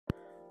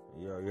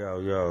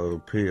Yo,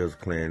 Pills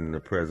Clinton, the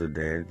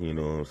president, you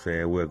know what I'm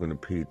saying? Welcome to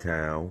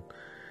P-Town,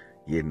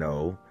 you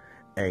know,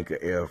 Anchor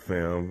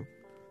FM,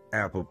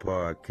 Apple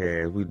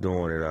Podcast. We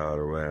doing it all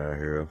around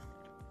here.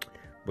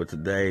 But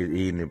today's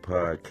evening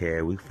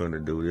podcast, we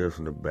finna do this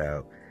one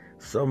about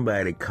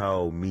somebody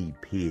called me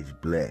pitch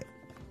black.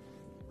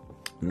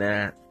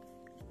 Now,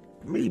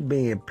 me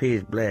being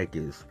pitch black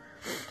it's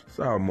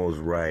almost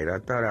right. I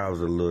thought I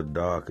was a little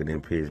darker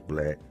than pitch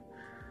black.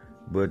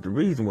 But the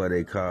reason why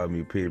they call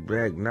me pitch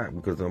black, not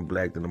because I'm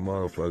black than a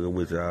motherfucker,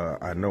 which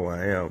I know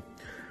I am,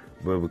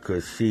 but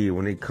because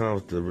when it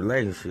comes to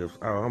relationships,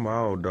 I'm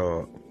all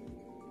dog.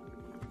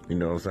 You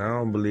know what I'm saying? I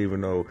don't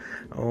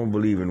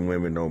believe in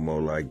women no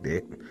more like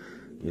that.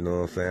 You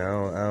know what I'm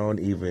saying? I don't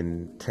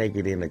even take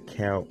it in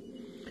account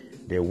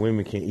that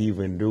women can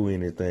even do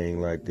anything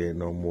like that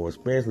no more,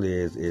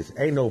 especially as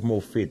ain't no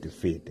more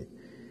 50-50.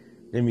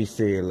 Let me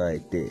say it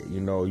like that.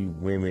 You know, you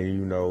women,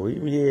 you know,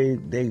 yeah,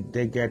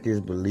 they got this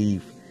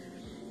belief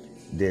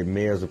that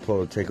males are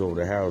supposed to take over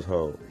the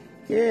household.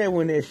 Yeah,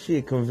 when that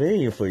shit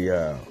convenient for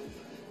y'all.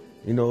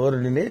 You know,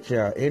 other than that,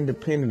 y'all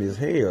independent as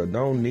hell.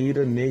 Don't need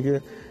a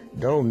nigga.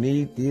 Don't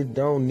need this.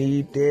 Don't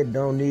need that.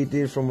 Don't need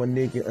this from a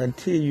nigga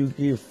until you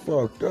get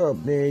fucked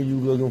up. Then you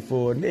looking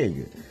for a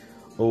nigga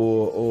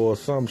or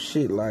some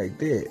shit like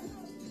that.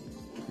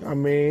 I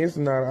mean, it's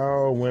not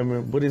all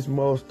women, but it's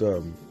most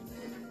of them.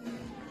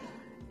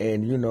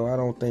 And, you know, I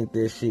don't think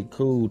that shit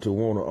cool to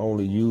want to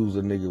only use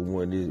a nigga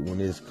when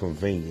it's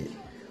convenient.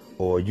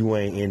 Or you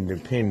ain't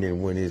independent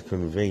when it's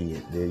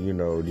convenient. Then, you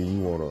know, then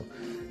you want to...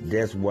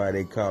 That's why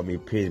they call me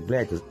pitch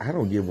black, because I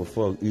don't give a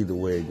fuck either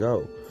way it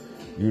go.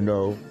 You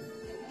know,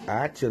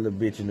 I tell a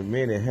bitch in a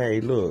minute,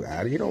 hey, look,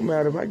 it don't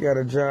matter if I got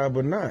a job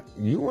or not.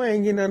 You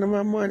ain't getting none of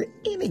my money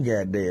any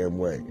goddamn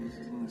way.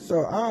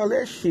 So all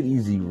that shit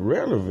is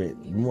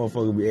irrelevant. You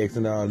motherfucker be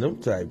asking all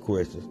them type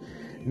questions.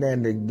 Now,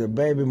 the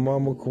baby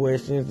mama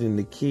questions and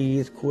the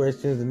kids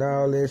questions and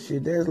all that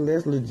shit, that's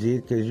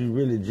legit, because you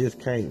really just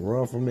can't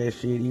run from that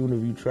shit. Even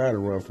if you try to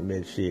run from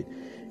that shit,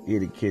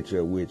 it'll catch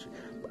up with you.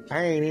 But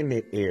I ain't in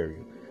that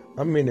area.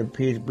 I'm in the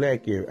pitch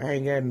black area. I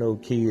ain't got no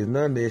kids,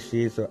 none of that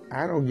shit, so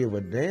I don't give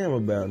a damn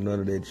about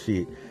none of that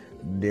shit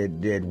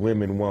that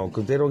women want,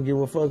 because they don't give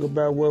a fuck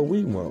about what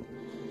we want.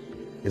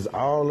 It's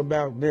all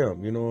about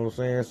them, you know what I'm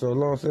saying? So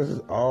long since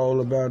it's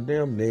all about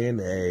them, then,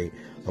 hey,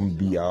 I'm going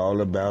to be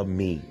all about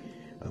me.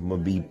 I'm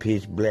going to be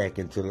pitch black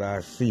until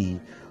I see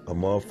a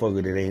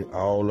motherfucker that ain't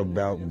all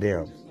about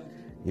them.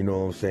 You know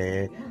what I'm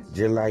saying?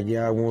 Just like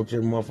y'all want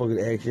your motherfucker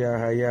to ask y'all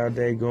how y'all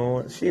day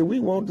going. Shit,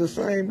 we want the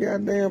same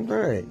goddamn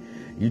thing.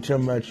 You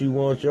talking about you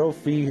want your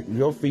feet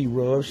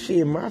rubbed.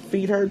 Shit, my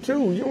feet hurt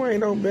too. You ain't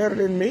no better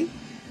than me.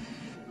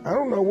 I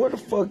don't know what the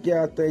fuck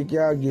y'all think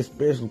y'all get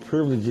special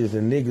privileges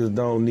and niggas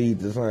don't need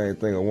the same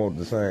thing or want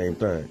the same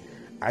thing.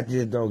 I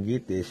just don't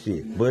get this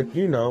shit. But,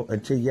 you know,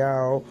 until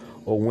y'all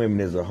or women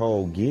as a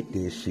whole get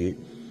this shit,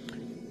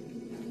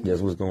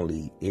 that's what's going to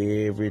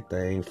leave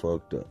everything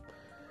fucked up.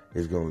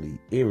 It's going to leave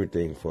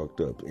everything fucked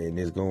up. And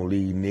it's going to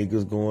leave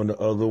niggas going to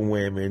other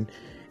women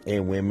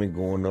and women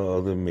going to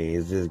other men.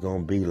 It's just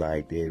going to be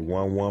like that.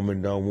 One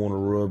woman don't want to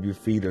rub your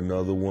feet,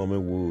 another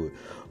woman would.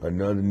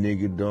 Another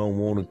nigga don't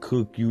want to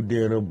cook you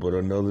dinner, but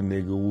another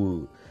nigga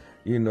would.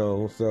 You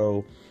know,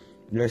 so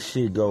that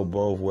shit go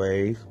both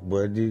ways.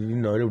 But, you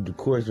know, the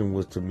question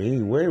was to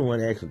me, where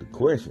anyone asked the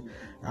question,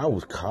 I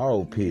was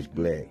called pitch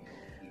black.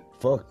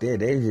 Fuck that,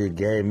 they just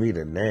gave me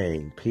the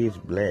name, pitch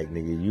black,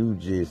 nigga. You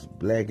just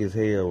black as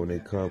hell when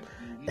it comes.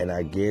 And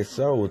I guess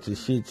so, until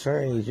shit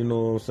change, you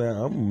know what I'm saying?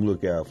 I'm gonna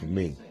look out for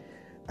me.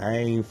 I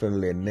ain't finna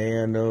let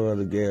no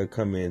other girl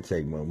come in and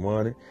take my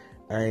money.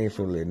 I ain't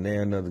finna let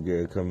no other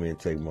girl come in and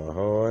take my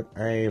heart.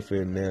 I ain't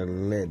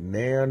finna let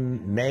now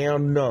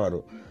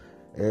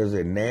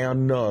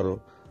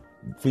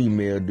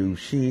female do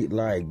shit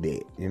like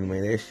that. You know what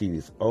I mean? That shit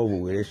is over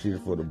with. That shit is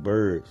for the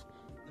birds.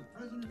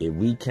 If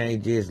we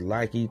can't just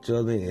like each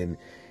other and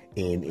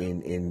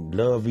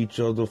love each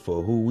other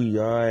for who we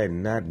are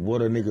and not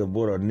what a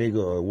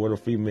nigga or what a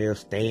female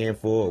stand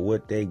for or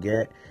what they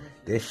got,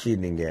 that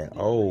shit done got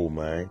old,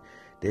 man.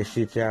 That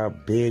shit y'all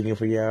begging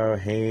for y'all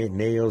hand,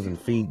 nails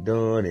and feet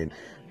done and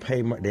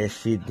that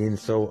shit getting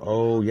so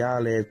old.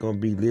 Y'all ass gonna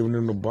be living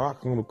in the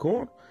box on the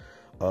corner.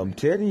 I'm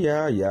telling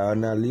y'all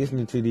not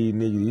listening to these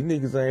niggas.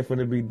 These niggas ain't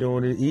finna be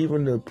doing it.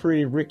 Even the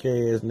pretty Rick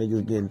ass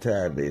niggas getting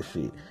tired of that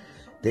shit.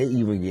 They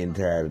even getting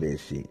tired of that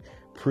shit.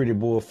 Pretty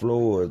boy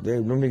floors,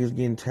 them niggas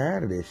getting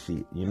tired of that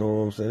shit. You know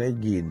what I'm saying? They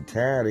getting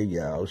tired of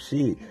y'all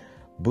shit.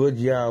 But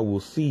y'all will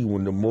see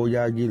when the more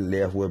y'all get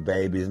left with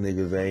babies,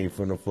 niggas ain't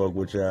finna fuck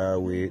with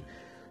y'all with,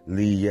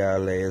 leave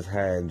y'all ass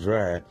high and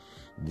dry.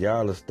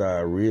 Y'all will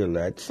start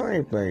realizing.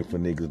 Same thing for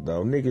niggas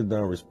though. Niggas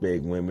don't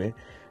respect women.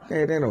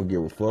 Hey, they don't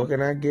give a fuck.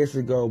 And I guess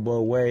it go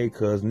both ways,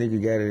 cause nigga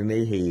got it in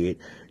their head,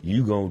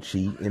 you gon'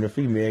 cheat. And a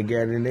female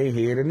got it in their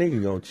head, a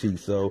nigga gon' cheat.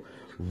 So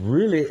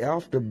really,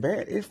 off the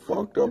bat, it's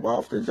fucked up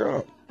off the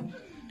jump.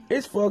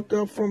 It's fucked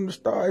up from the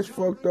start. It's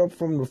fucked up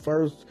from the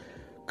first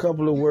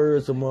couple of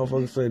words a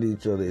motherfucker say to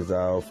each other. It's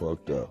all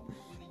fucked up.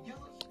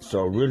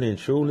 So really and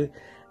truly,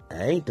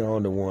 I ain't the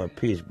only one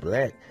pitch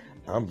black.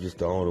 I'm just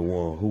the only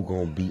one who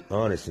gonna be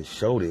honest and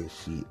show that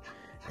shit.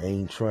 I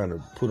ain't trying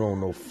to put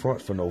on no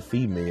front for no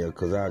female,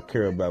 cause I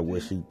care about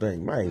what she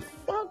think. Man,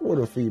 fuck what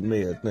a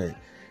female think.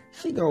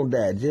 She gonna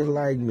die just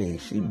like me.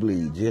 She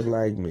bleed just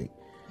like me.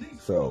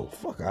 So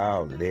fuck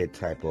all of that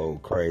type of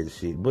old crazy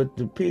shit. But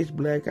the pitch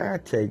black, I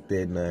take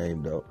that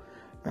name though.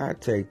 I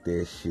take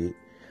that shit.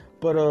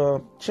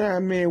 But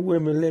chime in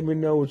with me, let me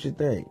know what you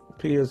think.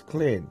 Piers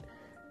Clinton,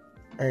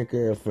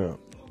 Anchor FM.